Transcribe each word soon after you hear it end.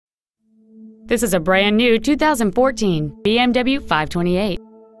This is a brand new 2014 BMW 528.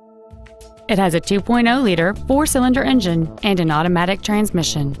 It has a 2.0-liter four-cylinder engine and an automatic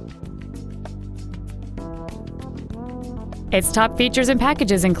transmission. Its top features and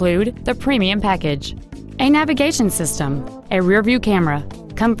packages include the Premium Package, a navigation system, a rear-view camera,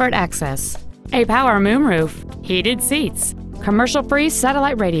 comfort access, a power moonroof, heated seats, commercial-free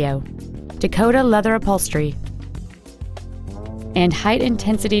satellite radio, Dakota leather upholstery, and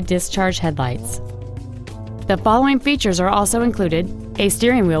high-intensity discharge headlights. The following features are also included: a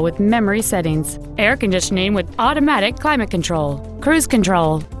steering wheel with memory settings, air conditioning with automatic climate control, cruise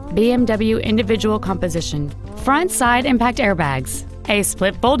control, BMW individual composition, front side impact airbags, a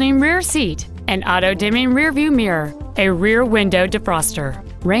split folding rear seat, an auto-dimming rear view mirror, a rear window defroster,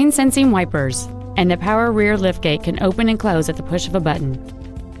 rain-sensing wipers, and the power rear liftgate can open and close at the push of a button.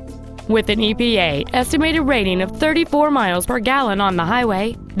 With an EPA estimated rating of 34 miles per gallon on the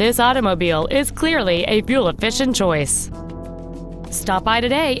highway, this automobile is clearly a fuel-efficient choice. Stop by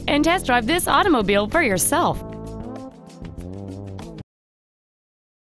today and test drive this automobile for yourself.